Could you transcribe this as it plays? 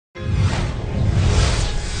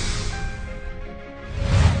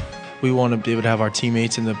We want to be able to have our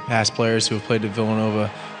teammates and the past players who have played at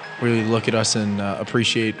Villanova really look at us and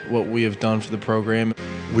appreciate what we have done for the program.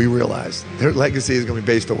 We realize their legacy is going to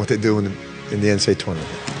be based on what they do in the NCAA tournament.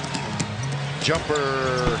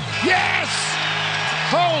 Jumper, yes!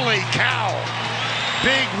 Holy cow!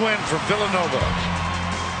 Big win for Villanova.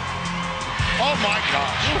 Oh my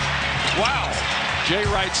gosh, wow. Jay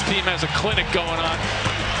Wright's team has a clinic going on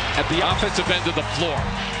at the offensive end of the floor.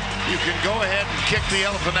 You can go ahead and kick the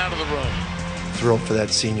elephant out of the room. Thrilled for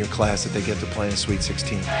that senior class that they get to play in a Sweet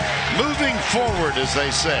 16. Moving forward, as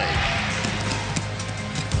they say.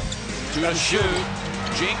 To the shoot.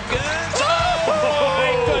 Jenkins. Oh,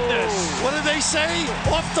 my goodness. What did they say?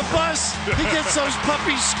 Off the bus. He gets those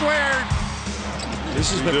puppies squared.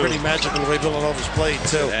 This has been pretty magical the way Villanova's played,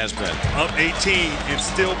 too. It has been. Up 18 and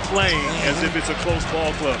still playing as if it's a close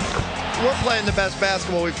ball club. We're playing the best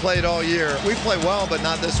basketball we've played all year. We play well, but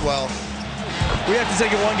not this well. We have to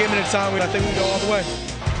take it one game at a time. I think we can go all the way.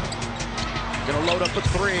 Gonna load up a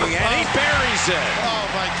three, and he buries it. Oh,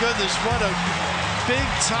 my goodness, what a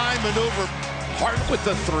big-time maneuver. Hart with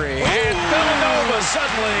the three, and Villanova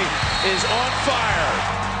suddenly is on fire.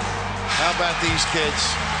 How about these kids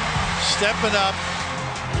stepping up?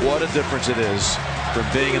 What a difference it is from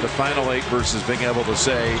being in the Final Eight versus being able to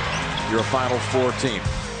say you're a Final Four team.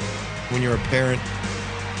 When you're a parent,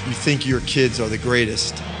 you think your kids are the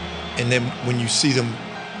greatest. And then when you see them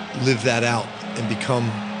live that out and become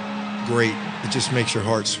great, it just makes your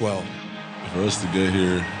heart swell. For us to get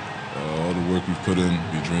here, all the work we've put in,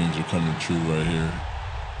 the dreams are coming true right here.